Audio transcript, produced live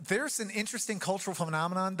There's an interesting cultural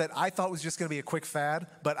phenomenon that I thought was just going to be a quick fad,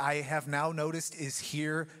 but I have now noticed is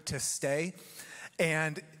here to stay.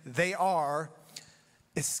 And they are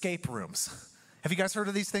escape rooms. Have you guys heard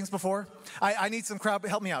of these things before? I need some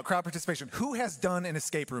help me out, crowd participation. Who has done an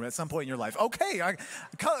escape room at some point in your life? Okay,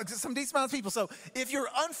 some decent amount of people. So if you're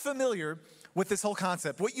unfamiliar with this whole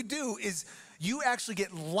concept, what you do is you actually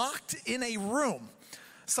get locked in a room,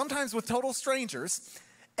 sometimes with total strangers,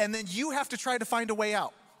 and then you have to try to find a way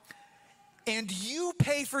out. And you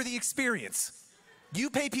pay for the experience. You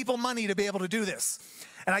pay people money to be able to do this.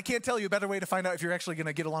 And I can't tell you a better way to find out if you're actually going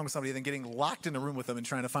to get along with somebody than getting locked in a room with them and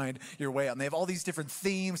trying to find your way out. And they have all these different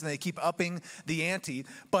themes and they keep upping the ante.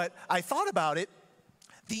 But I thought about it.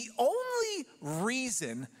 The only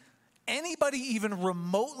reason anybody even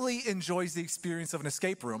remotely enjoys the experience of an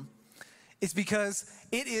escape room is because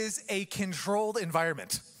it is a controlled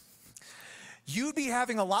environment. You'd be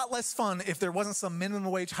having a lot less fun if there wasn't some minimum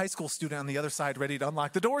wage high school student on the other side ready to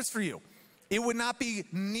unlock the doors for you. It would not be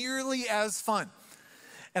nearly as fun.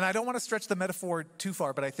 And I don't want to stretch the metaphor too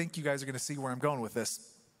far, but I think you guys are going to see where I'm going with this.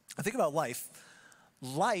 I think about life.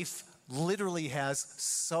 Life literally has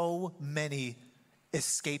so many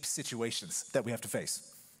escape situations that we have to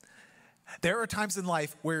face. There are times in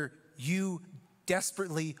life where you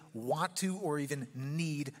desperately want to or even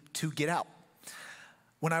need to get out.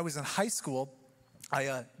 When I was in high school,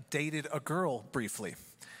 I dated a girl briefly.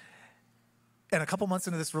 And a couple months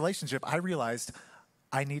into this relationship, I realized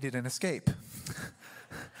I needed an escape.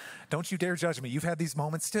 Don't you dare judge me. You've had these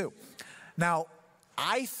moments too. Now,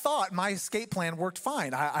 I thought my escape plan worked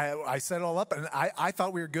fine. I set it all up and I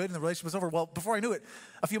thought we were good and the relationship was over. Well, before I knew it,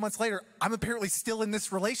 a few months later, I'm apparently still in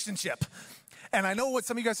this relationship. And I know what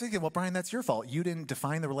some of you guys are thinking. Well, Brian, that's your fault. You didn't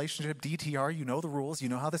define the relationship DTR. You know the rules. You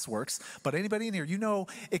know how this works. But anybody in here, you know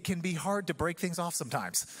it can be hard to break things off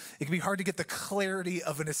sometimes. It can be hard to get the clarity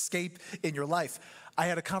of an escape in your life. I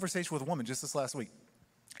had a conversation with a woman just this last week.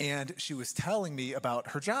 And she was telling me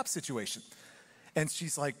about her job situation. And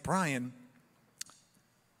she's like, Brian,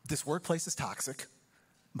 this workplace is toxic.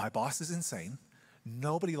 My boss is insane.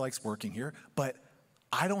 Nobody likes working here, but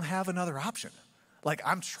I don't have another option. Like,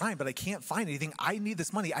 I'm trying, but I can't find anything. I need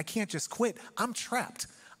this money. I can't just quit. I'm trapped.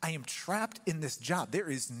 I am trapped in this job. There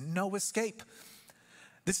is no escape.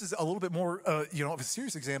 This is a little bit more, of a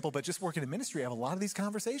serious example, but just working in ministry, I have a lot of these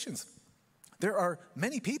conversations. There are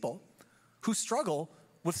many people who struggle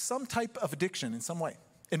with some type of addiction in some way.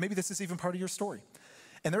 And maybe this is even part of your story.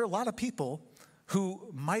 And there are a lot of people who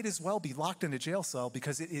might as well be locked in a jail cell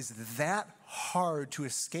because it is that hard to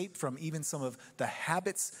escape from even some of the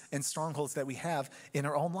habits and strongholds that we have in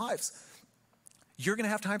our own lives. You're going to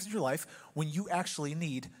have times in your life when you actually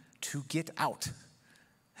need to get out.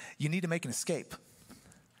 You need to make an escape.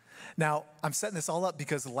 Now, I'm setting this all up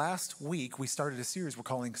because last week we started a series we're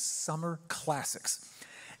calling Summer Classics.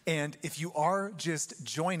 And if you are just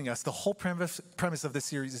joining us, the whole premise of this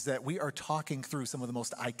series is that we are talking through some of the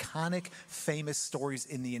most iconic, famous stories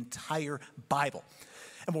in the entire Bible.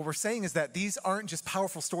 And what we're saying is that these aren't just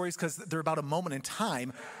powerful stories because they're about a moment in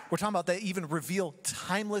time. We're talking about they even reveal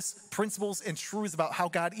timeless principles and truths about how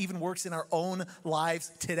God even works in our own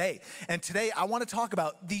lives today. And today I want to talk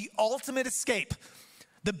about the ultimate escape.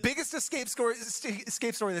 The biggest escape story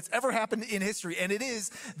that's ever happened in history, and it is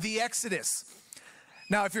the Exodus.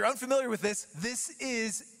 Now, if you're unfamiliar with this, this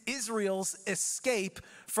is Israel's escape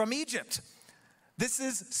from Egypt. This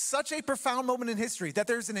is such a profound moment in history that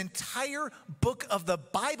there's an entire book of the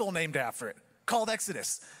Bible named after it called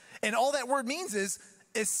Exodus. And all that word means is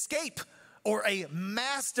escape or a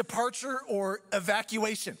mass departure or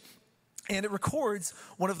evacuation. And it records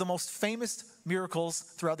one of the most famous miracles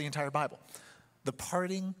throughout the entire Bible, the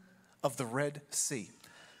parting of the Red Sea.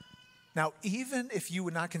 Now, even if you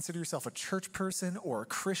would not consider yourself a church person or a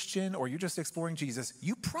Christian or you're just exploring Jesus,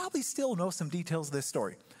 you probably still know some details of this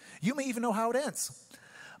story. You may even know how it ends.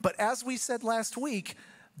 But as we said last week,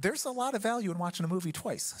 there's a lot of value in watching a movie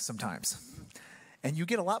twice sometimes. And you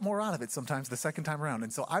get a lot more out of it sometimes the second time around.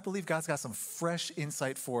 And so I believe God's got some fresh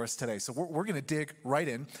insight for us today. So we're going to dig right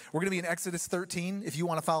in. We're going to be in Exodus 13. If you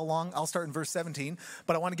want to follow along, I'll start in verse 17.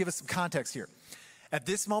 But I want to give us some context here. At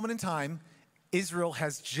this moment in time, Israel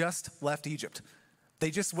has just left Egypt. They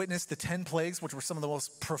just witnessed the 10 plagues, which were some of the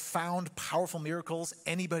most profound, powerful miracles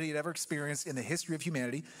anybody had ever experienced in the history of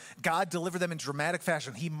humanity. God delivered them in dramatic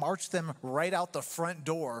fashion. He marched them right out the front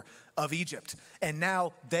door of Egypt. And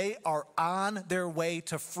now they are on their way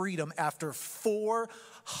to freedom after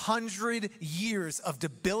 400 years of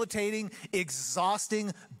debilitating,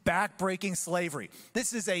 exhausting, backbreaking slavery.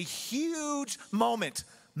 This is a huge moment,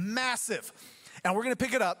 massive. And we're going to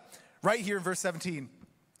pick it up right here in verse 17,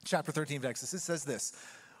 chapter 13 of Exodus. It says this: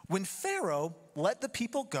 when Pharaoh let the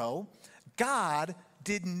people go, God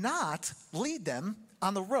did not lead them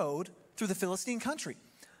on the road through the Philistine country,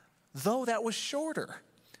 though that was shorter.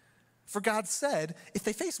 For God said, if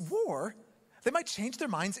they face war, they might change their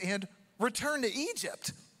minds and return to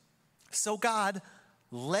Egypt. So God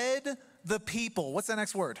led the people, what's that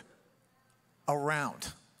next word?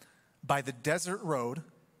 Around, by the desert road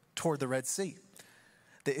toward the Red Sea.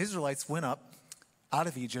 The Israelites went up out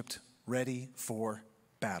of Egypt ready for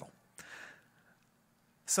battle.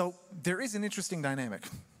 So there is an interesting dynamic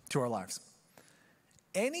to our lives.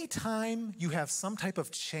 Anytime you have some type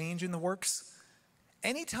of change in the works,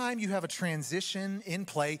 anytime you have a transition in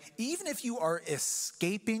play, even if you are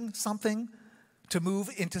escaping something to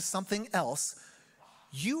move into something else,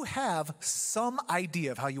 you have some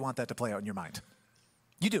idea of how you want that to play out in your mind.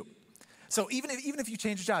 You do. So even if you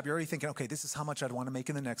change your job, you're already thinking, okay, this is how much I'd want to make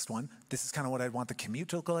in the next one. This is kind of what I'd want the commute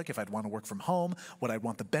to look like, if I'd want to work from home, what I'd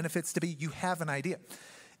want the benefits to be. You have an idea.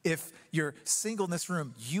 If you're single in this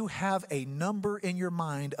room, you have a number in your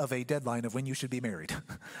mind of a deadline of when you should be married,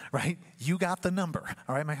 right? You got the number,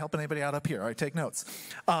 all right? Am I helping anybody out up here? All right, take notes.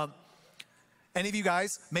 Any of you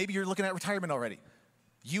guys, maybe you're looking at retirement already.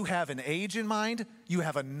 You have an age in mind. You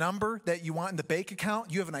have a number that you want in the bank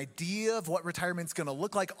account. You have an idea of what retirement's going to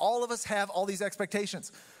look like. All of us have all these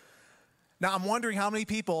expectations. Now, I'm wondering how many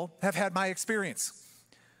people have had my experience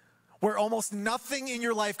where almost nothing in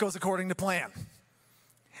your life goes according to plan.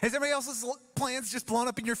 Has everybody else's plans just blown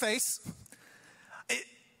up in your face?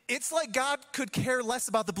 It's like God could care less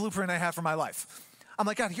about the blueprint I have for my life. I'm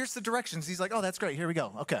like, God, here's the directions. He's like, oh, that's great. Here we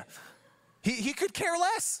go. Okay. He could care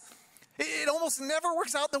less. It almost never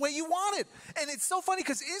works out the way you want it. And it's so funny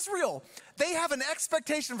because Israel, they have an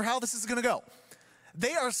expectation for how this is going to go.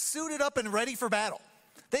 They are suited up and ready for battle.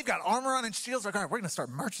 They've got armor on and shields. Like, all right, we're going to start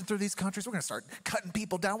marching through these countries. We're going to start cutting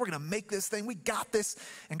people down. We're going to make this thing. We got this.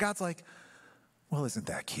 And God's like, well, isn't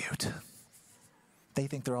that cute? They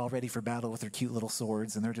think they're all ready for battle with their cute little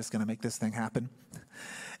swords, and they're just going to make this thing happen.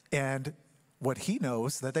 And what he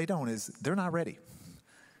knows that they don't is they're not ready.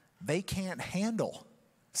 They can't handle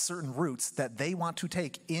certain routes that they want to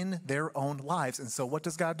take in their own lives. And so what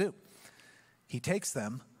does God do? He takes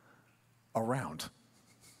them around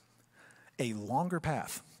a longer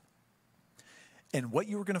path. And what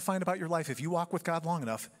you're going to find about your life, if you walk with God long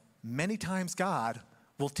enough, many times God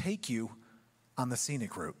will take you on the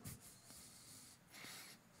scenic route.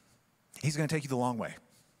 He's going to take you the long way.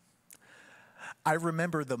 I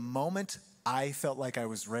remember the moment I felt like I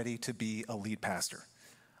was ready to be a lead pastor.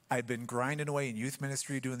 I'd been grinding away in youth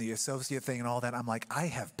ministry, doing the associate thing and all that. I'm like, I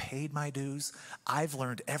have paid my dues. I've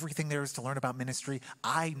learned everything there is to learn about ministry.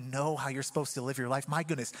 I know how you're supposed to live your life. My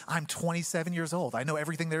goodness, I'm 27 years old. I know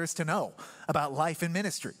everything there is to know about life and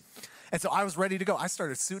ministry. And so I was ready to go. I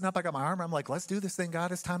started suiting up. I got my armor. I'm like, let's do this thing,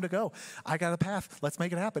 God. It's time to go. I got a path. Let's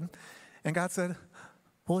make it happen. And God said,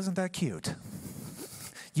 well, isn't that cute?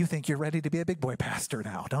 You think you're ready to be a big boy pastor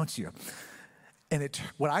now, don't you? And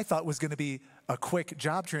what I thought was going to be a quick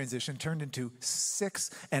job transition turned into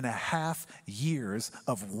 6.5 years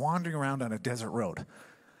of wandering around on a desert road.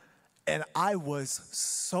 And I was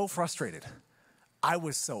so frustrated. I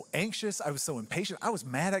was so anxious. I was so impatient. I was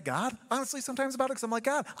mad at God, honestly, sometimes about it, because I'm like,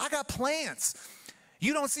 God, I got plans.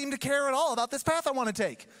 You don't seem to care at all about this path I want to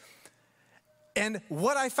take. And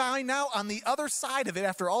what I find now on the other side of it,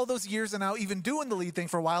 after all those years and now even doing the lead thing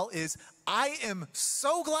for a while, is I am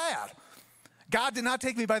so glad God did not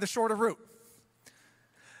take me by the shorter route.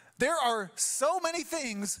 There are so many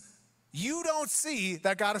things you don't see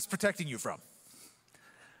that God is protecting you from.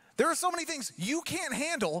 There are so many things you can't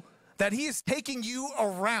handle that he is taking you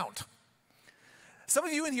around. Some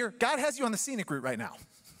of you in here, God has you on the scenic route right now.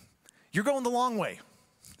 You're going the long way.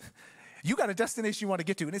 You got a destination you want to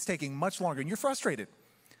get to, and it's taking much longer, and you're frustrated.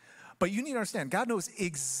 But you need to understand, God knows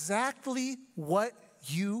exactly what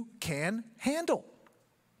you can handle.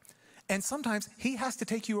 And sometimes he has to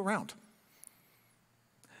take you around.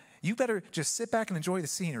 You better just sit back and enjoy the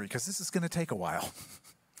scenery, because this is going to take a while.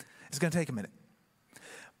 It's going to take a minute.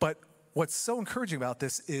 But what's so encouraging about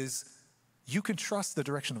this is you can trust the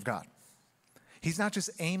direction of God. He's not just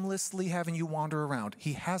aimlessly having you wander around.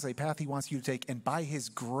 He has a path he wants you to take, and by his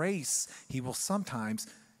grace, he will sometimes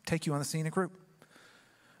take you on the scenic route.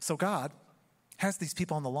 So God has these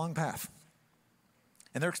people on the long path,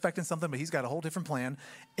 and they're expecting something, but he's got a whole different plan.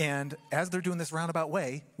 And as they're doing this roundabout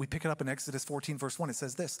way, we pick it up in Exodus 14, verse 1. It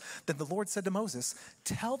says this: Then the Lord said to Moses,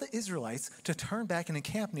 tell the Israelites to turn back and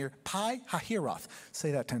encamp near Pi Hahiroth. Say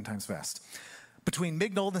that 10 times fast. Between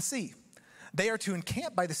Migdol and the sea. They are to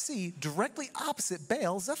encamp by the sea directly opposite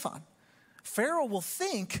Baal Zephon. Pharaoh will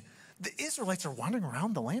think The Israelites are wandering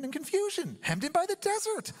around the land in confusion, hemmed in by the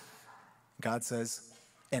desert. God says,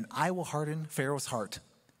 and I will harden Pharaoh's heart,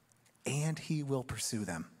 and he will pursue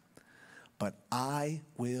them. But I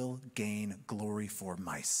will gain glory for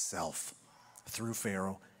myself through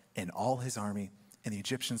Pharaoh and all his army, and the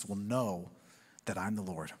Egyptians will know that I'm the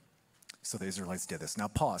Lord. So the Israelites did this. Now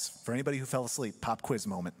pause. For anybody who fell asleep, pop quiz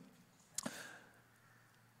moment.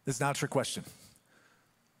 This is not a trick question.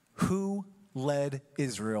 Who led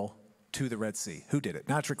Israel to the Red Sea? Who did it?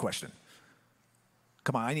 Not a trick question.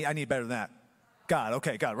 Come on, I need better than that. God,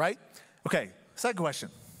 okay, God, right? Okay, second question.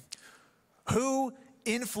 Who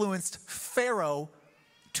influenced Pharaoh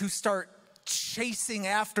to start chasing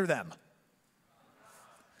after them?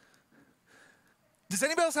 Does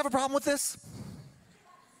anybody else have a problem with this?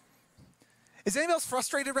 Is anybody else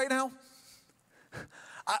frustrated right now?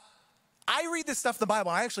 I read this stuff in the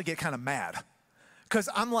Bible, and I actually get kind of mad. Because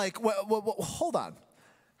I'm like, well, hold on.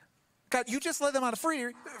 God, you just led them out of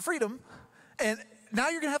freedom, and now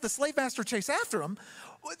you're going to have the slave master chase after them.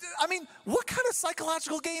 I mean, what kind of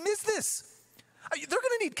psychological game is this? They're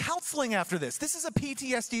going to need counseling after this. This is a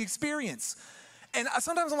PTSD experience. And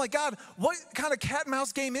sometimes I'm like, God, what kind of cat and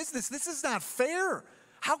mouse game is this? This is not fair.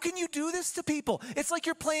 How can you do this to people? It's like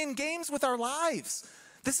you're playing games with our lives.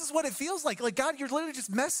 This is what it feels like. Like, God, you're literally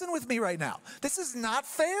just messing with me right now. This is not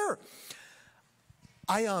fair.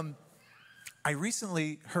 I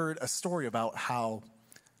recently heard a story about how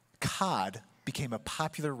cod became a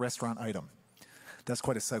popular restaurant item. That's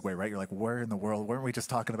quite a segue, right? You're like, where in the world? Weren't we just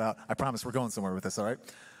talking about? I promise we're going somewhere with this, all right?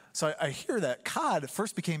 So I hear that cod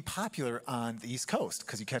first became popular on the East Coast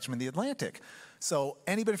because you catch them in the Atlantic. So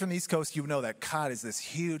anybody from the East Coast, you know that cod is this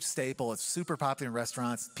huge staple. It's super popular in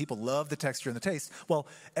restaurants. People love the texture and the taste. Well,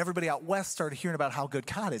 everybody out west started hearing about how good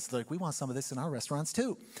cod is. They're like, we want some of this in our restaurants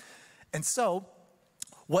too. And so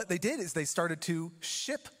what they did is they started to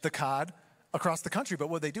ship the cod across the country. But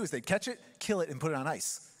what they do is they'd catch it, kill it, and put it on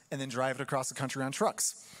ice, and then drive it across the country on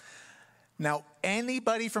trucks. Now,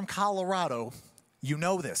 anybody from Colorado, you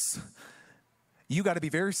know this. You got to be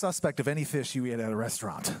very suspect of any fish you eat at a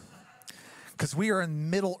restaurant. Because we are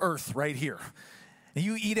in Middle Earth right here. And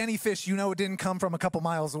you eat any fish, you know it didn't come from a couple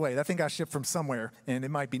miles away. That thing got shipped from somewhere, and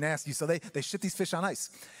it might be nasty. So they ship these fish on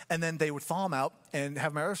ice. And then they would thaw them out and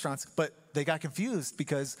have them at restaurants. But they got confused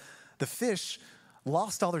because the fish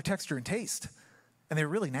lost all their texture and taste. And they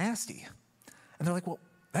were really nasty. And they're like, well,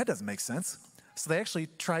 that doesn't make sense. So they actually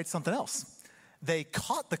tried something else. They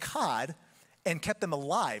caught the cod and kept them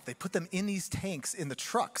alive. They put them in these tanks in the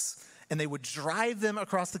trucks, and they would drive them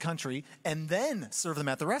across the country and then serve them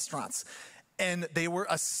at the restaurants. And they were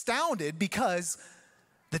astounded because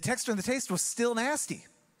the texture and the taste was still nasty.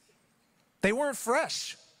 They weren't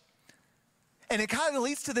fresh. And it kind of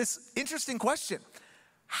leads to this interesting question.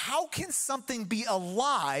 How can something be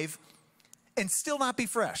alive and still not be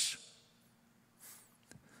fresh?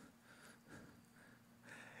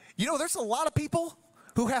 You know, there's a lot of people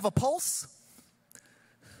who have a pulse.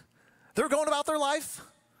 They're going about their life.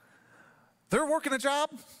 They're working a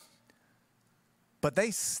job. But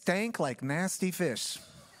they stank like nasty fish.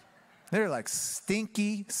 They're like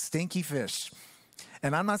stinky, stinky fish.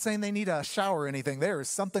 And I'm not saying they need a shower or anything. There is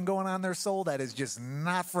something going on in their soul that is just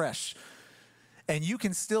not fresh. And you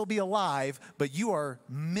can still be alive, but you are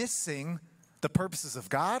missing the purposes of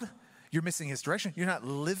God. You're missing his direction. You're not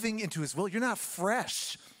living into his will. You're not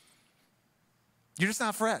fresh. You're just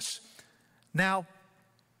not fresh. Now,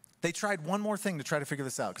 they tried one more thing to try to figure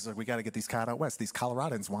this out because like, we got to get these cod out west. These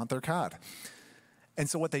Coloradans want their cod. And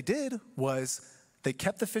so what they did was they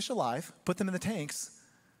kept the fish alive, put them in the tanks,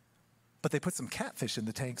 but they put some catfish in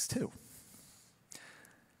the tanks too.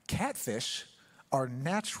 Catfish are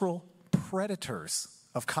natural predators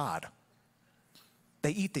of cod.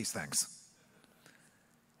 They eat these things.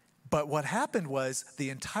 But what happened was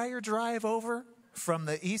the entire drive over from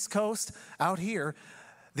the East Coast out here,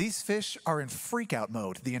 these fish are in freak out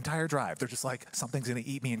mode the entire drive. They're just like, something's going to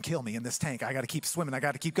eat me and kill me in this tank. I got to keep swimming. I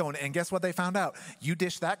got to keep going. And guess what they found out? You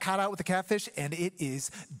dish that cod out with the catfish, and it is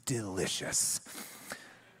delicious.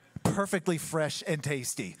 Perfectly fresh and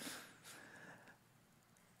tasty.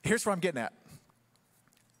 Here's what I'm getting at.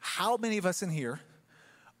 How many of us in here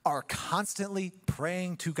are constantly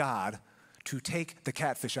praying to God to take the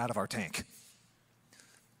catfish out of our tank?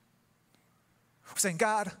 We're saying,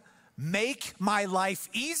 God, make my life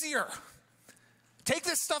easier. Take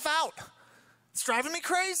this stuff out. It's driving me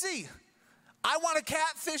crazy. I want a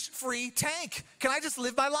catfish-free tank. Can I just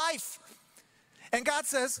live my life? And God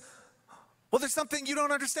says, well, there's something you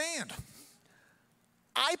don't understand.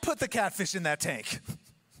 I put the catfish in that tank.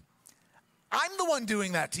 I'm the one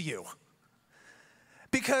doing that to you.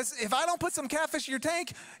 Because if I don't put some catfish in your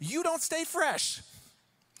tank, you don't stay fresh.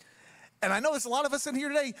 And I know there's a lot of us in here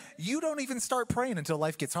today, you don't even start praying until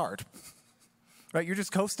life gets hard. Right? You're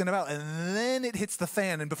just coasting about, and then it hits the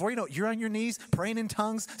fan. And before you know it, you're on your knees, praying in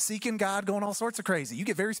tongues, seeking God, going all sorts of crazy. You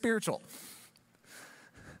get very spiritual.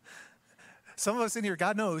 Some of us in here,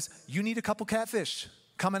 God knows, you need a couple catfish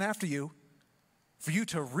coming after you for you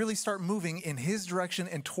to really start moving in his direction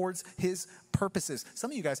and towards his purposes.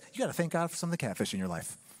 Some of you guys, you got to thank God for some of the catfish in your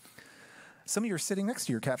life. Some of you are sitting next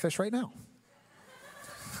to your catfish right now.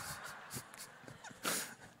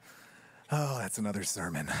 Oh, that's another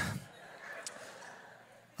sermon.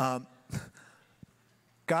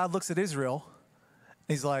 God looks at Israel,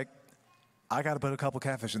 and he's like, I got to put a couple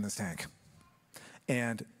catfish in this tank.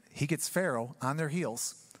 And he gets Pharaoh on their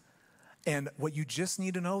heels. And what you just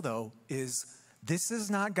need to know, though, is this is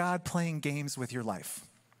not God playing games with your life.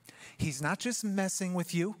 He's not just messing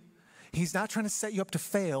with you. He's not trying to set you up to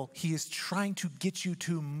fail. He is trying to get you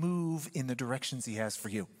to move in the directions he has for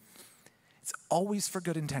you. It's always for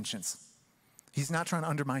good intentions. He's not trying to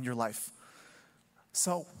undermine your life.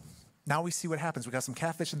 So now we see what happens. We got some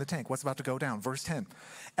catfish in the tank. What's about to go down? Verse 10.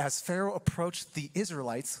 As Pharaoh approached, the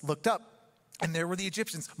Israelites looked up, and there were the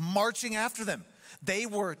Egyptians marching after them. They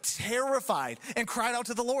were terrified and cried out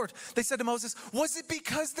to the Lord. They said to Moses, was it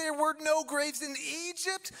because there were no graves in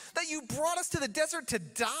Egypt that you brought us to the desert to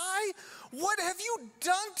die? What have you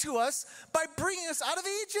done to us by bringing us out of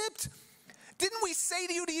Egypt? Didn't we say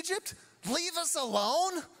to you to Egypt, leave us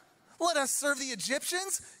alone? Let us serve the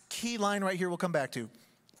Egyptians. Key line right here we'll come back to.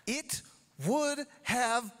 It would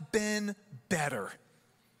have been better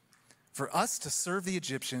for us to serve the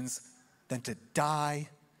Egyptians than to die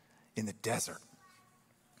in the desert.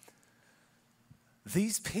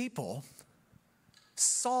 These people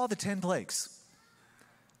saw the 10 plagues.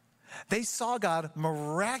 They saw God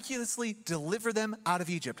miraculously deliver them out of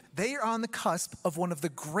Egypt. They are on the cusp of one of the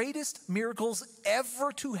greatest miracles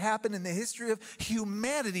ever to happen in the history of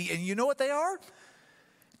humanity. And you know what they are?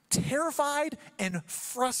 Terrified and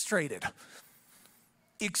frustrated.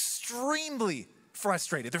 Extremely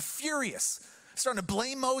frustrated. They're furious. Starting to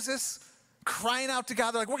blame Moses. Crying out to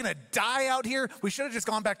God. They're like, we're going to die out here. We should have just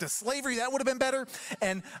gone back to slavery. That would have been better.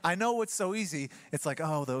 And I know it's so easy. It's like,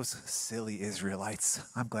 oh, those silly Israelites.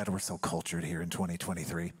 I'm glad we're so cultured here in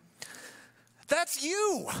 2023. That's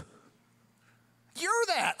you. You're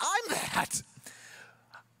that. I'm that.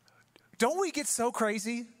 Don't we get so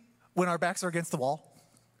crazy when our backs are against the wall?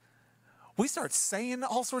 We start saying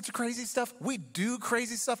all sorts of crazy stuff. We do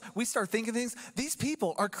crazy stuff. We start thinking things. These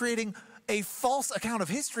people are creating a false account of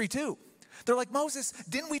history too. They're like, Moses,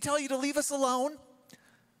 didn't we tell you to leave us alone?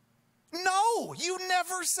 No, you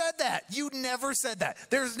never said that. You never said that.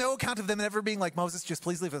 There's no account of them ever being like, Moses, just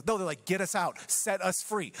please leave us. No, they're like, get us out, set us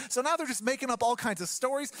free. So now they're just making up all kinds of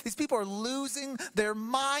stories. These people are losing their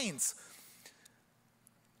minds.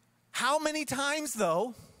 How many times,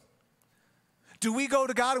 though, do we go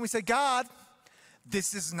to God and we say, God,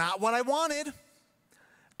 this is not what I wanted.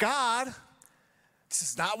 God, this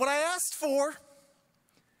is not what I asked for.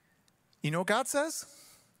 You know what God says?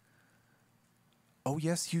 Oh,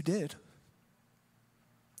 yes, you did.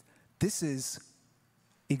 This is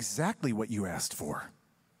exactly what you asked for.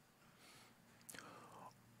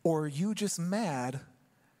 Or are you just mad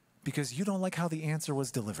because you don't like how the answer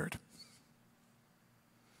was delivered?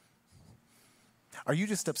 Are you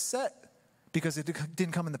just upset because it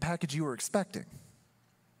didn't come in the package you were expecting?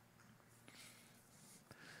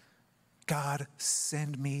 God,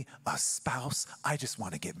 send me a spouse. I just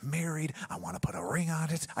want to get married. I want to put a ring on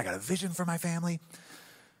it. I got a vision for my family.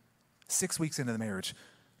 6 weeks into the marriage,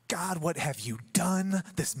 God, what have you done?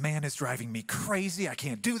 This man is driving me crazy. I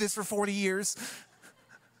can't do this for 40 years.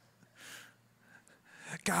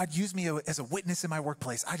 God, use me as a witness in my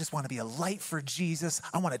workplace. I just want to be a light for Jesus.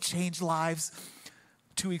 I want to change lives.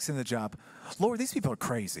 2 weeks into the job, Lord, these people are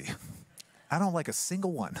crazy. I don't like a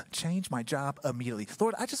single one. Change my job immediately.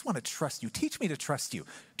 Lord, I just want to trust you. Teach me to trust you.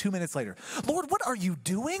 2 minutes later, Lord, what are you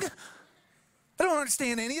doing? I don't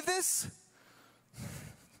understand any of this.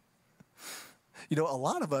 You know, a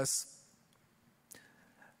lot of us,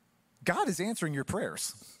 God is answering your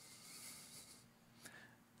prayers.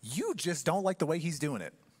 You just don't like the way he's doing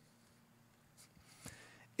it.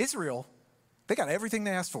 Israel, they got everything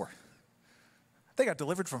they asked for. They got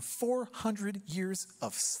delivered from 400 years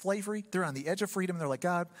of slavery. They're on the edge of freedom. They're like,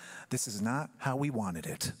 God, this is not how we wanted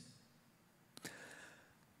it.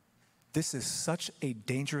 This is such a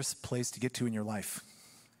dangerous place to get to in your life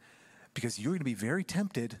because you're going to be very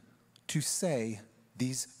tempted to say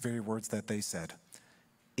these very words that they said.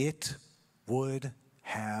 It would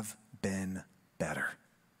have been better.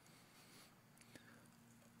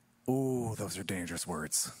 Ooh, those are dangerous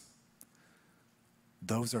words.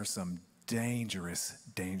 Those are some dangerous,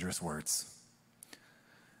 dangerous words.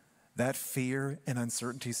 That fear and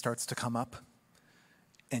uncertainty starts to come up,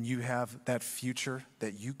 and you have that future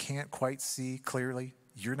that you can't quite see clearly.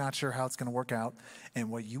 You're not sure how it's going to work out. And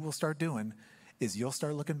what you will start doing is you'll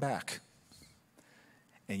start looking back,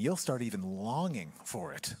 and you'll start even longing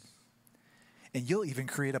for it. And you'll even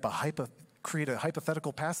create a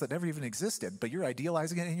hypothetical past that never even existed, but you're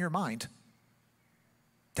idealizing it in your mind,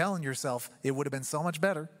 telling yourself it would have been so much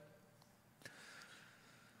better.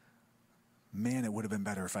 Man, it would have been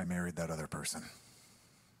better if I married that other person.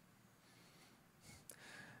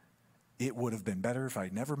 It would have been better if I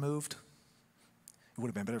never moved. It would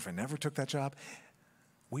have been better if I never took that job.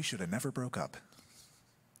 We should have never broke up. It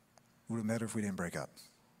would have been better if we didn't break up.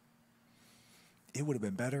 It would have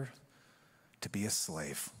been better to be a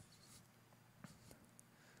slave.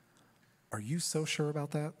 Are you so sure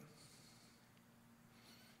about that?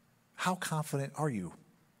 How confident are you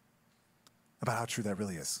about how true that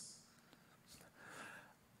really is?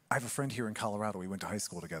 I have a friend here in Colorado. We went to high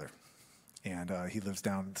school together, and he lives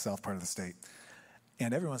down in the south part of the state.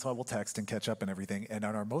 And every once in a while, we'll text and catch up and everything. And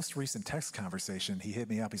on our most recent text conversation, he hit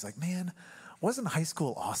me up. He's like, man, wasn't high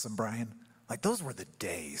school awesome, Brian? Like, those were the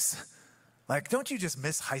days. Like, don't you just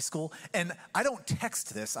miss high school? And I don't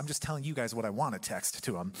text this. I'm just telling you guys what I want to text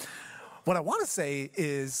to him. What I want to say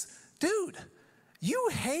is, dude, you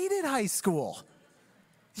hated high school.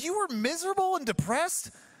 You were miserable and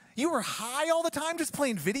depressed. You were high all the time just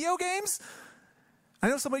playing video games. I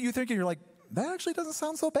know some of you thinking, you're like, that actually doesn't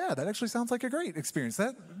sound so bad. That actually sounds like a great experience.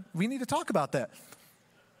 We need to talk about that.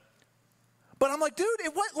 But I'm like, dude,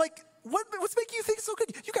 what's making you think it's so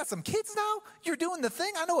good? You got some kids now. You're doing the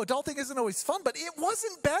thing. I know adulting isn't always fun, but it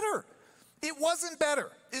wasn't better. It wasn't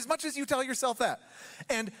better, as much as you tell yourself that.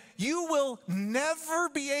 And you will never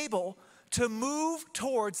be able to move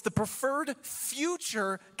towards the preferred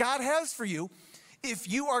future God has for you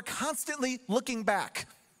if you are constantly looking back.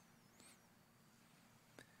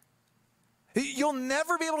 You'll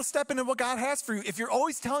never be able to step into what God has for you if you're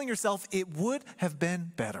always telling yourself it would have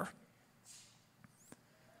been better.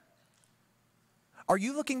 Are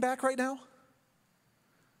you looking back right now?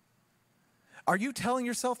 Are you telling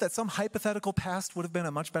yourself that some hypothetical past would have been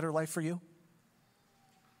a much better life for you?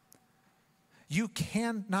 You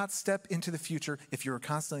cannot step into the future if you're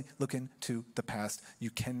constantly looking to the past.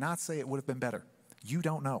 You cannot say it would have been better. You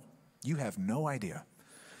don't know. You have no idea.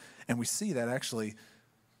 And we see that actually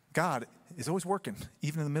God is always working,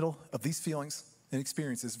 even in the middle of these feelings and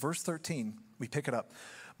experiences. Verse 13, we pick it up.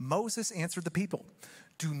 Moses answered the people,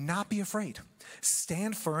 do not be afraid.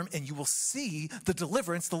 Stand firm and you will see the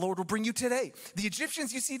deliverance the Lord will bring you today. The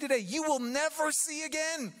Egyptians you see today, you will never see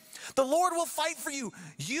again. The Lord will fight for you.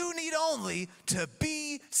 You need only to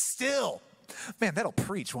be still. Man, that'll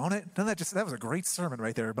preach, won't it? That was a great sermon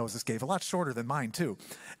right there Moses gave, a lot shorter than mine too.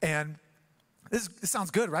 And this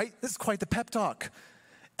sounds good, right? This is quite the pep talk.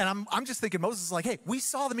 And I'm just thinking, Moses is like, hey, we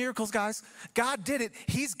saw the miracles, guys. God did it.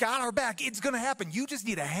 He's got our back. It's going to happen. You just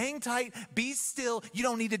need to hang tight, be still. You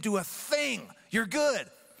don't need to do a thing. You're good.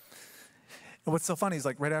 And what's so funny is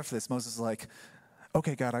like right after this, Moses is like,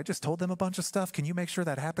 okay, God, I just told them a bunch of stuff. Can you make sure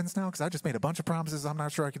that happens now? Because I just made a bunch of promises I'm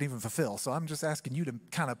not sure I can even fulfill. So I'm just asking you to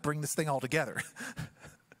kind of bring this thing all together.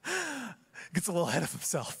 Gets a little ahead of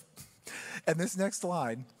himself. And this next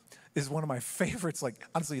line is one of my favorites. Like,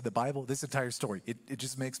 honestly, the Bible, this entire story, it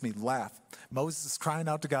just makes me laugh. Moses is crying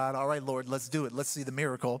out to God, all right, Lord, let's do it. Let's see the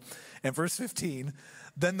miracle. And verse 15,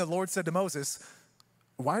 then the Lord said to Moses,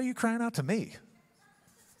 why are you crying out to me?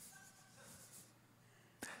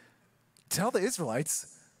 Tell the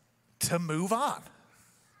Israelites to move on.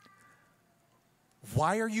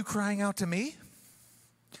 Why are you crying out to me?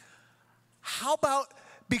 How about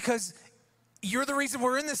because you're the reason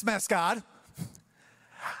we're in this mess, God?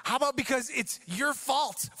 How about because it's your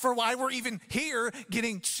fault for why we're even here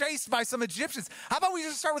getting chased by some Egyptians? How about we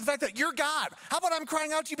just start with the fact that you're God? How about I'm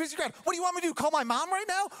crying out to you because you're God? What do you want me to do, call my mom right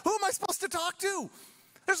now? Who am I supposed to talk to?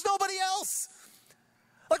 There's nobody else.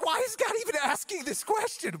 Like, why is God even asking this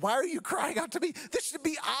question? Why are you crying out to me? This should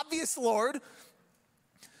be obvious, Lord.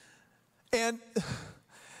 And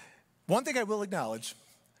one thing I will acknowledge,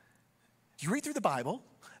 you read through the Bible,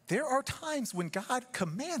 there are times when God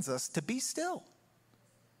commands us to be still.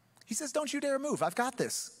 He says, don't you dare move. I've got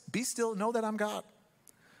this. Be still, know that I'm God.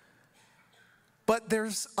 But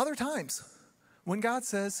there's other times when God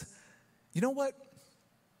says, you know what?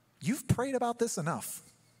 You've prayed about this enough.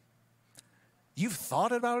 You've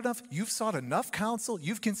thought about it enough. You've sought enough counsel.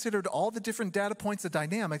 You've considered all the different data points of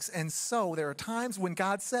dynamics. And so there are times when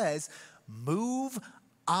God says, move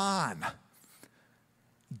on.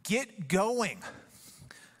 Get going.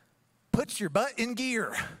 Put your butt in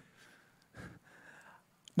gear.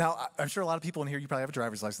 Now, I'm sure a lot of people in here, you probably have a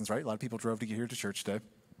driver's license, right? A lot of people drove to get here to church today.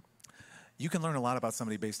 You can learn a lot about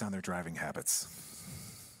somebody based on their driving habits.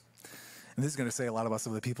 And this is going to say a lot about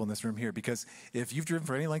some of the people in this room here, because if you've driven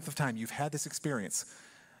for any length of time, you've had this experience.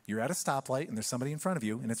 You're at a stoplight and there's somebody in front of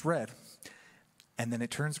you and it's red, and then it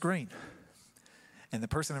turns green. And the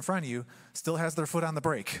person in front of you still has their foot on the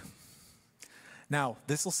brake. Now,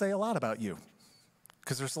 this will say a lot about you,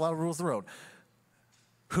 because there's a lot of rules of the road.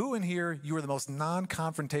 Who in here, you are the most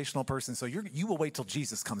non-confrontational person, so you will wait till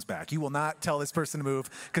Jesus comes back. You will not tell this person to move,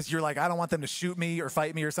 because you're like, I don't want them to shoot me or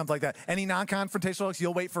fight me or something like that. Any non-confrontational folks,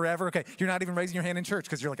 you'll wait forever. Okay, you're not even raising your hand in church,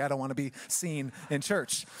 because you're like, I don't want to be seen in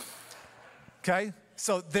church. Okay,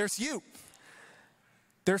 so there's you.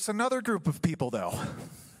 There's another group of people, though,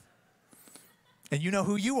 and you know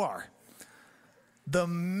who you are. The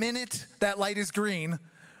minute that light is green,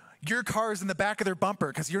 your car is in the back of their bumper,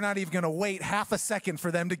 because you're not even going to wait half a second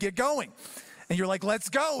for them to get going. And you're like, let's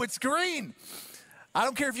go, it's green. I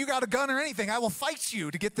don't care if you got a gun or anything. I will fight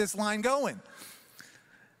you to get this line going.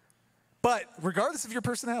 But regardless of your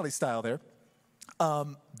personality style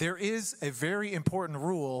there is a very important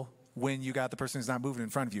rule when you got the person who's not moving in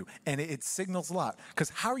front of you. And it signals a lot.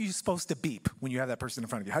 Because how are you supposed to beep when you have that person in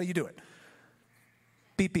front of you? How do you do it?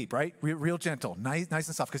 Beep, beep, right? Real gentle, nice and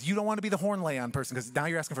soft, because you don't want to be the horn lay on person, because now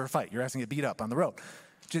you're asking for a fight. You're asking to get beat up on the road.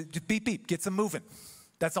 Just beep, beep, get them moving.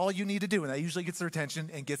 That's all you need to do, and that usually gets their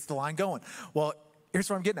attention and gets the line going. Well, here's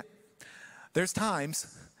what I'm getting at. There's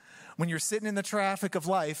times when you're sitting in the traffic of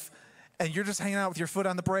life, and you're just hanging out with your foot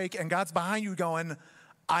on the brake, and God's behind you going,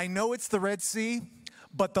 I know it's the Red Sea,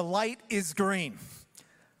 but the light is green.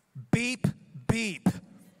 Beep, beep.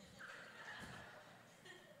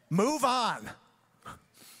 Move on.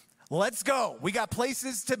 Let's go. We got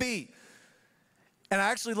places to be. And I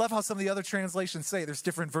actually love how some of the other translations say, there's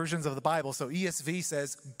different versions of the Bible. So ESV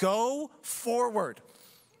says, go forward.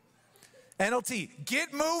 NLT,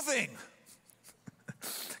 get moving.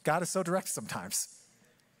 God is so direct sometimes.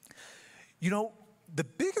 You know, the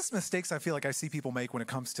biggest mistakes I feel like I see people make when it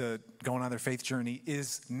comes to going on their faith journey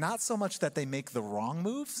is not so much that they make the wrong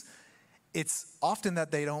moves, it's often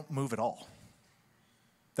that they don't move at all.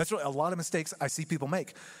 That's what a lot of mistakes I see people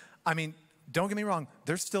make. I mean, don't get me wrong,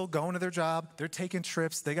 they're still going to their job, they're taking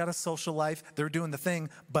trips, they got a social life, they're doing the thing,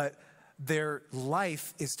 but their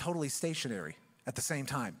life is totally stationary at the same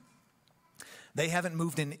time. They haven't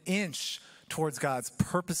moved an inch towards God's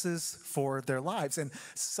purposes for their lives. And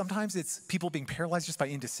sometimes it's people being paralyzed just by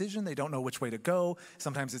indecision. They don't know which way to go.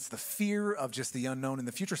 Sometimes it's the fear of just the unknown in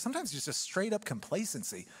the future. Sometimes it's just straight up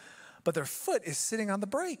complacency. But their foot is sitting on the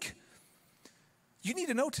brake. You need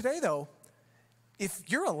to know today, though, if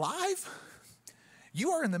you're alive,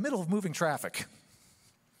 you are in the middle of moving traffic.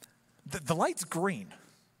 The light's green.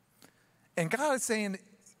 And God is saying,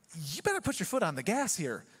 you better put your foot on the gas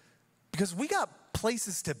here, because we got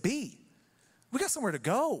places to be. We got somewhere to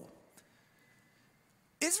go.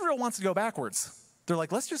 Israel wants to go backwards. They're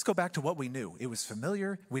like, let's just go back to what we knew. It was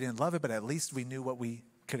familiar. We didn't love it, but at least we knew what we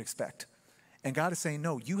could expect. And God is saying,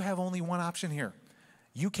 no, you have only one option here.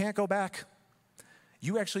 You can't go back.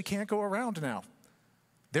 You actually can't go around now.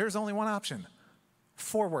 There's only one option.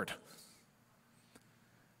 Forward.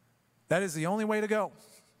 That is the only way to go.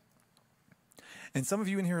 And some of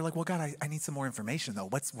you in here are like, well, God, I need some more information, though.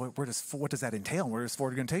 What does that entail? Where is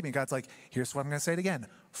forward going to take me? And God's like, here's what I'm going to say it again.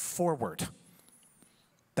 Forward.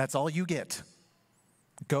 That's all you get.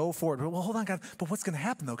 Go forward. Well, hold on, God. But what's going to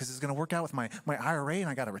happen, though? Because it's going to work out with my IRA, and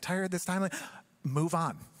I got to retire at this time. Move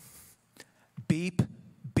on. Beep,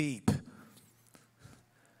 beep.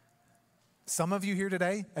 Some of you here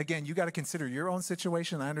today, again, you got to consider your own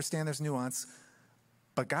situation. I understand there's nuance.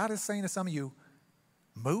 But God is saying to some of you,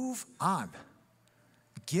 move on.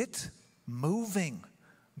 Get moving.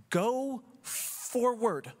 Go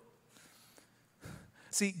forward.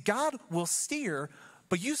 See, God will steer,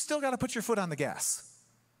 but you still got to put your foot on the gas.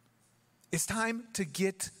 It's time to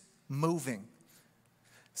get moving.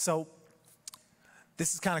 So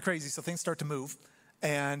this is kind of crazy. So things start to move,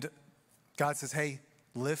 and God says, hey,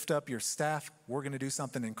 lift up your staff. We're going to do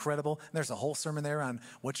something incredible. And there's a whole sermon there on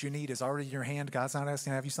what you need is already in your hand. God's not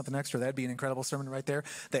asking to have you something extra. That'd be an incredible sermon right there.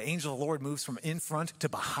 The angel of the Lord moves from in front to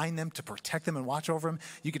behind them to protect them and watch over them.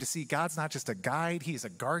 You get to see God's not just a guide. He's a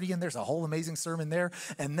guardian. There's a whole amazing sermon there.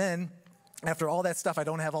 And then after all that stuff, I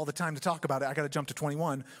don't have all the time to talk about it. I got to jump to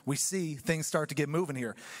 21. We see things start to get moving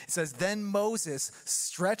here. It says, then Moses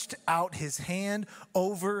stretched out his hand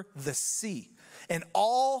over the sea. And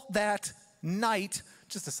all that night,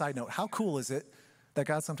 just a side note, how cool is it that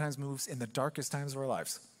God sometimes moves in the darkest times of our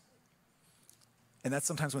lives? And that's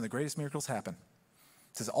sometimes when the greatest miracles happen.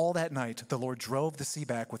 It says, all that night, the Lord drove the sea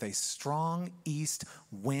back with a strong east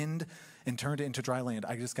wind and turned it into dry land.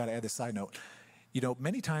 I just got to add this side note. You know,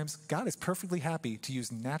 many times God is perfectly happy to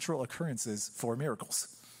use natural occurrences for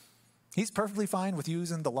miracles. He's perfectly fine with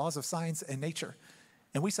using the laws of science and nature.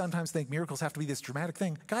 And we sometimes think miracles have to be this dramatic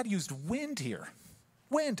thing. God used wind here.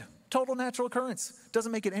 Wind, total natural occurrence.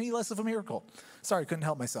 Doesn't make it any less of a miracle. Sorry, couldn't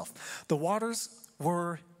help myself. The waters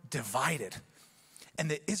were divided,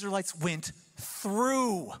 and the Israelites went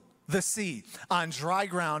through the sea on dry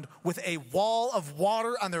ground with a wall of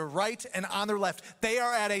water on their right and on their left. They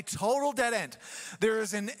are at a total dead end. There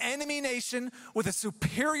is an enemy nation with a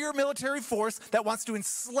superior military force that wants to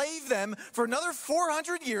enslave them for another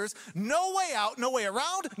 400 years. No way out, no way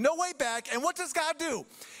around, no way back. And what does God do?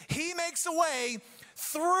 He makes a way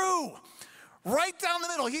through. Right down the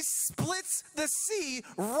middle. He splits the sea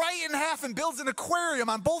right in half and builds an aquarium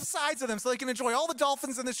on both sides of them so they can enjoy all the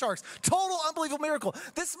dolphins and the sharks. Total unbelievable miracle.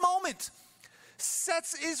 This moment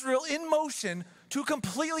sets Israel in motion to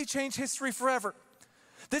completely change history forever.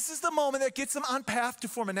 This is the moment that gets them on path to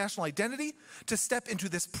form a national identity, to step into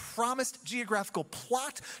this promised geographical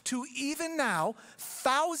plot, to even now,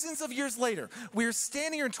 thousands of years later, we're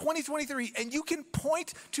standing here in 2023 and you can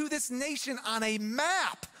point to this nation on a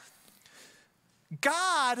map.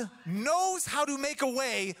 God knows how to make a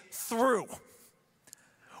way through.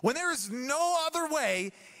 When there is no other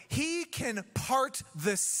way, he can part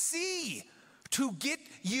the sea to get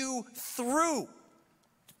you through.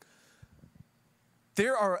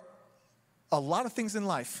 There are a lot of things in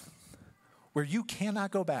life where you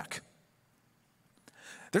cannot go back.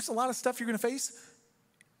 There's a lot of stuff you're going to face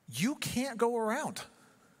you can't go around.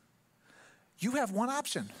 You have one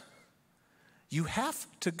option. You have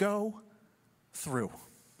to go through.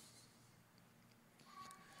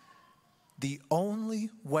 The only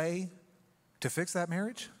way to fix that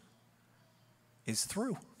marriage is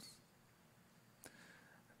through.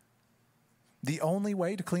 The only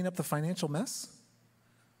way to clean up the financial mess?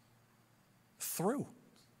 Through.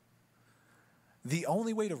 The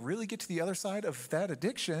only way to really get to the other side of that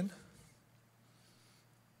addiction?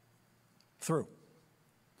 Through.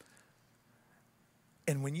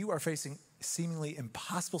 And when you are facing seemingly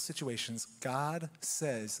impossible situations, God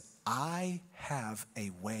says, I have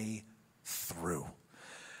a way through.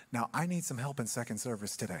 Now, I need some help in second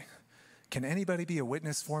service today. Can anybody be a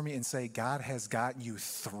witness for me and say, God has gotten you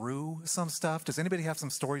through some stuff? Does anybody have some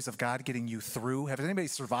stories of God getting you through? Has anybody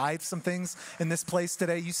survived some things in this place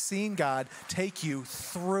today? You've seen God take you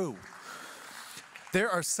through. There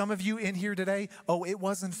are some of you in here today, oh, it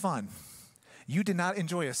wasn't fun. You did not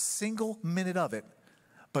enjoy a single minute of it,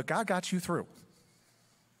 but God got you through.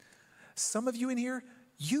 Some of you in here,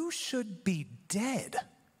 you should be dead,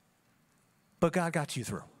 but God got you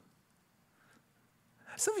through.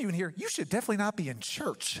 Some of you in here, you should definitely not be in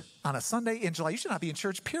church on a Sunday in July. You should not be in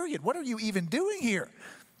church, period. What are you even doing here?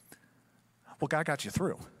 Well, God got you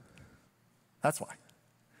through. That's why.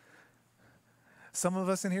 Some of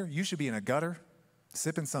us in here, you should be in a gutter,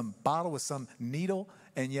 sipping some bottle with some needle,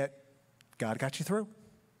 and yet God got you through.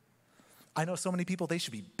 I know so many people, they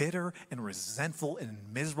should be bitter and resentful and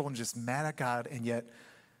miserable and just mad at God, and yet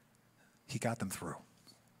he got them through.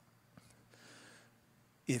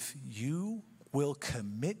 If you will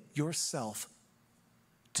commit yourself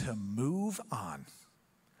to move on,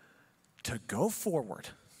 to go forward,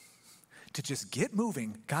 to just get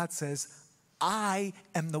moving, God says, I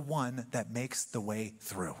am the one that makes the way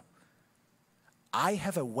through. I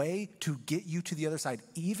have a way to get you to the other side.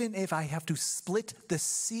 Even if I have to split the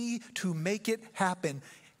sea to make it happen,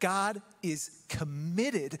 God is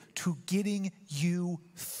committed to getting you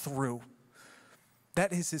through.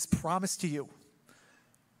 That is his promise to you.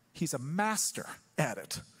 He's a master at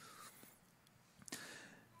it.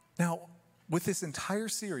 Now, with this entire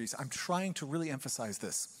series, I'm trying to really emphasize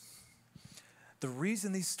this. The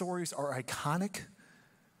reason these stories are iconic,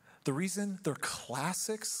 the reason they're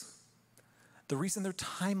classics, the reason they're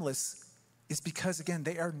timeless is because, again,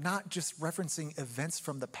 they are not just referencing events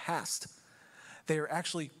from the past. They are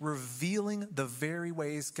actually revealing the very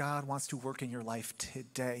ways God wants to work in your life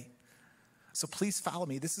today. So please follow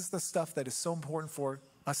me. This is the stuff that is so important for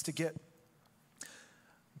us to get.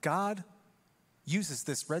 God uses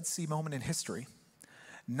this Red Sea moment in history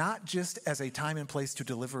not just as a time and place to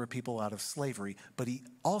deliver a people out of slavery, but he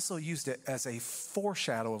also used it as a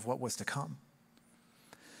foreshadow of what was to come.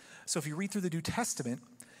 So if you read through the New Testament,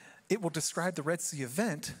 it will describe the Red Sea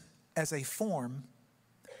event as a form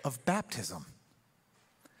of baptism.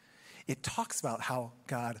 It talks about how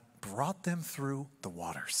God brought them through the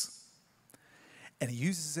waters. And he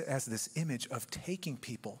uses it as this image of taking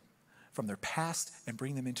people from their past and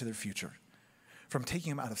bring them into their future, from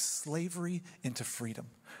taking them out of slavery into freedom,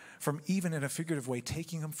 from even in a figurative way,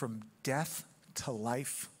 taking them from death to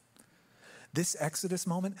life. This Exodus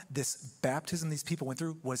moment, this baptism these people went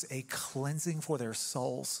through was a cleansing for their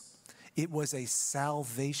souls. It was a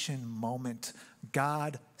salvation moment.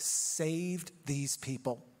 God saved these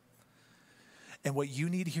people. And what you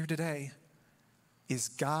need here today is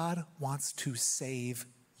God wants to save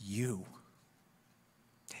you.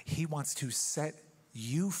 He wants to set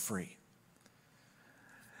you free.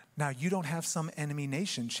 Now, you don't have some enemy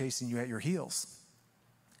nation chasing you at your heels.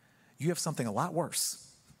 You have something a lot worse.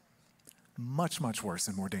 Much, much worse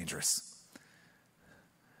and more dangerous.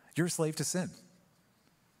 You're a slave to sin.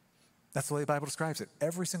 That's the way the Bible describes it.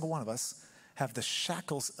 Every single one of us have the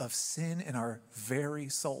shackles of sin in our very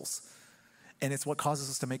souls. And it's what causes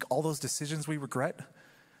us to make all those decisions we regret,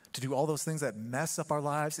 to do all those things that mess up our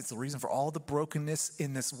lives. It's the reason for all the brokenness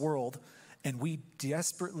in this world. And we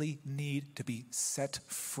desperately need to be set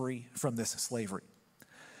free from this slavery.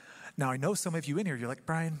 Now, I know some of you in here, you're like,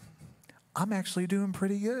 Brian, I'm actually doing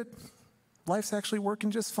pretty good. Life's actually working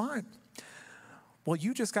just fine. Well,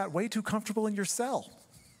 you just got way too comfortable in your cell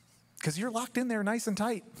because you're locked in there nice and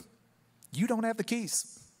tight. You don't have the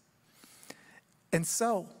keys. And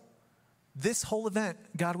so, this whole event,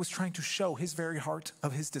 God was trying to show his very heart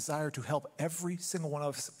of his desire to help every single one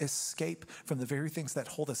of us escape from the very things that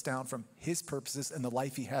hold us down from his purposes and the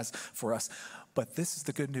life he has for us. But this is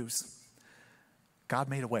the good news. God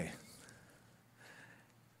made a way.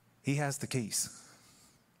 He has the keys.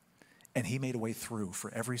 And he made a way through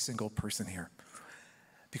for every single person here.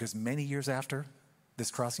 Because many years after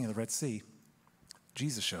this crossing of the Red Sea,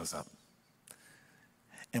 Jesus shows up.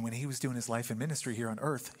 And when he was doing his life and ministry here on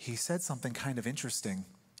earth, he said something kind of interesting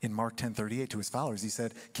in Mark 10:38 to his followers. He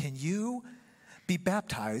said, can you be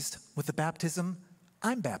baptized with the baptism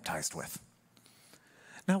I'm baptized with?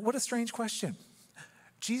 Now, what a strange question.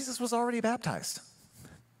 Jesus was already baptized.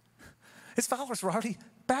 His followers were already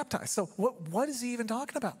baptized. So what is he even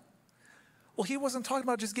talking about? Well, he wasn't talking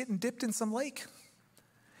about just getting dipped in some lake.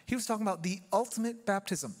 He was talking about the ultimate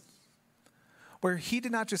baptism, where he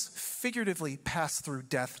did not just figuratively pass through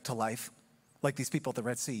death to life, like these people at the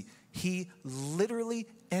Red Sea. He literally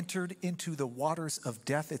entered into the waters of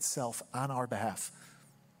death itself on our behalf.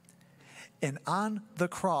 And on the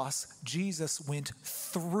cross, Jesus went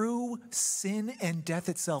through sin and death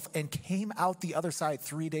itself and came out the other side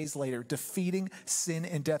 3 days later, defeating sin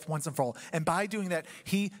and death once and for all. And by doing that,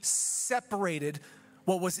 he separated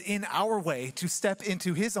what was in our way to step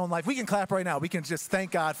into his own life. We can clap right now. We can just thank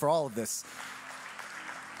God for all of this.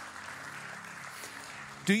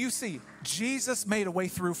 Do you see? Jesus made a way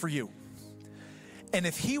through for you. And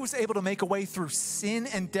if he was able to make a way through sin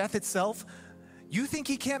and death itself, you think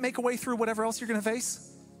he can't make a way through whatever else you're going to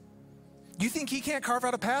face? You think he can't carve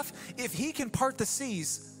out a path? If he can part the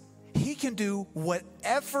seas, he can do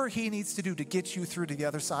whatever he needs to do to get you through to the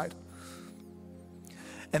other side.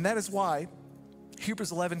 And that is why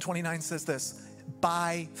Hebrews 11:29 says this,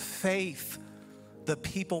 by faith, the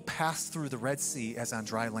people passed through the Red Sea as on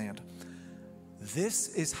dry land.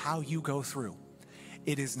 This is how you go through.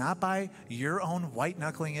 It is not by your own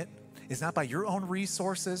white-knuckling it. It's not by your own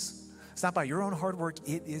resources. It's not by your own hard work.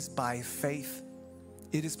 It is by faith.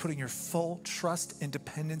 It is putting your full trust and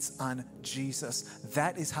dependence on Jesus.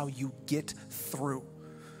 That is how you get through.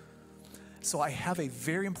 So I have a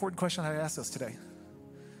very important question I'd ask us today.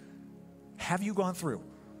 Have you gone through?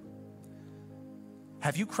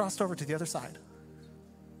 Have you crossed over to the other side?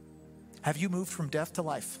 Have you moved from death to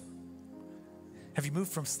life? Have you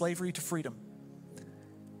moved from slavery to freedom?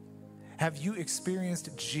 Have you experienced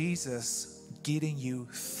Jesus getting you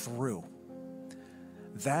through?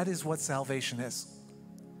 That is what salvation is.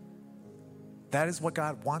 That is what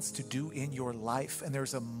God wants to do in your life. And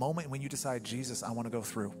there's a moment when you decide, Jesus, I want to go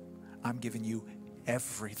through. I'm giving you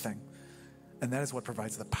everything. And that is what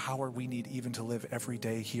provides the power we need even to live every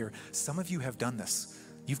day here. Some of you have done this.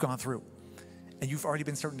 You've gone through. And you've already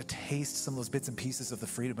been starting to taste some of those bits and pieces of the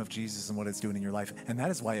freedom of Jesus and what it's doing in your life. And that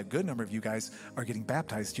is why a good number of you guys are getting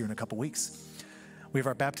baptized here in a couple weeks. We have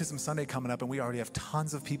our Baptism Sunday coming up, and we already have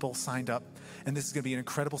tons of people signed up. And this is going to be an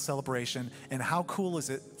incredible celebration. And how cool is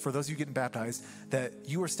it for those of you getting baptized that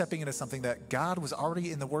you are stepping into something that God was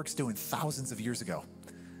already in the works doing thousands of years ago?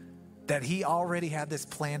 That he already had this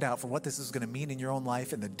planned out for what this is going to mean in your own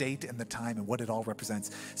life and the date and the time and what it all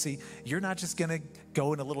represents. See, you're not just going to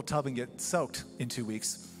go in a little tub and get soaked in 2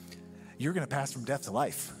 weeks. You're going to pass from death to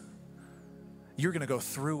life. You're going to go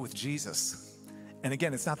through with Jesus. And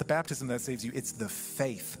again, it's not the baptism that saves you, it's the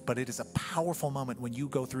faith. But it is a powerful moment when you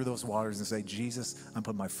go through those waters and say, Jesus, I'm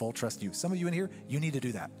putting my full trust in you. Some of you in here, you need to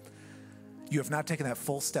do that. You have not taken that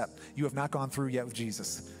full step. You have not gone through yet with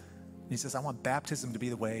Jesus. And he says, I want baptism to be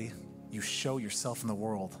the way you show yourself in the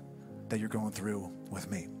world that you're going through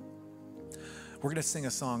with me. We're going to sing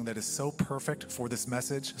a song that is so perfect for this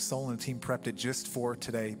message. Soul and the team prepped it just for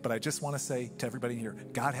today. But I just want to say to everybody here,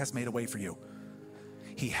 God has made a way for you.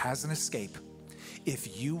 He has an escape.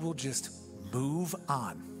 If you will just move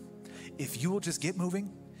on, if you will just get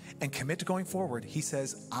moving and commit to going forward, he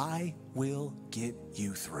says, I will get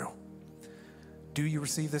you through. Do you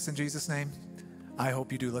receive this in Jesus' name? I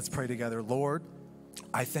hope you do. Let's pray together. Lord,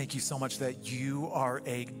 I thank you so much that you are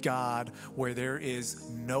a God where there is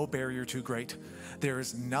no barrier too great. There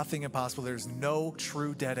is nothing impossible. There's no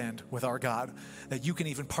true dead end with our God, that you can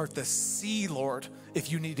even part the sea, Lord,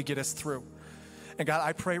 if you need to get us through. And God,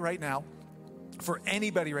 I pray right now for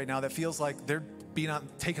anybody right now that feels like they're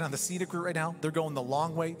taken on the scenic route right now. They're going the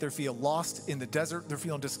long way. They feel lost in the desert. They're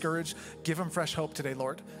feeling discouraged. Give them fresh hope today,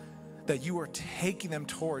 Lord, that you are taking them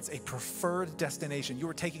towards a preferred destination. You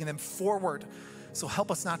are taking them forward. So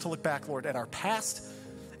help us not to look back, Lord, at our past,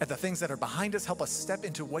 at the things that are behind us. Help us step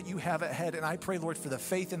into what you have ahead. And I pray, Lord, for the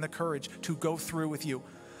faith and the courage to go through with you,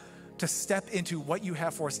 to step into what you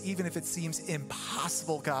have for us, even if it seems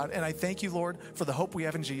impossible, God. And I thank you, Lord, for the hope we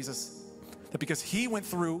have in Jesus, that because he went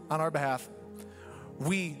through on our behalf,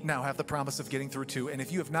 we now have the promise of getting through too. And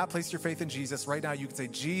if you have not placed your faith in Jesus, right now you can say,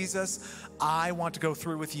 Jesus, I want to go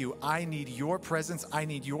through with you. I need your presence. I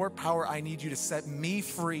need your power. I need you to set me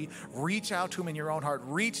free. Reach out to him in your own heart.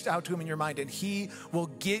 Reach out to him in your mind, and he will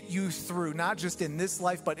get you through, not just in this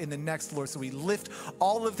life, but in the next, Lord. So we lift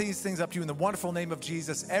all of these things up to you in the wonderful name of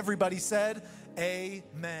Jesus. Everybody said,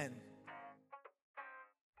 amen.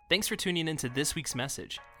 Thanks for tuning in to this week's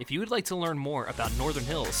message. If you would like to learn more about Northern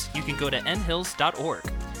Hills, you can go to nhills.org.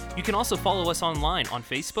 You can also follow us online on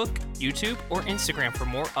Facebook, YouTube, or Instagram for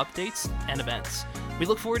more updates and events. We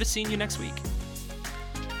look forward to seeing you next week.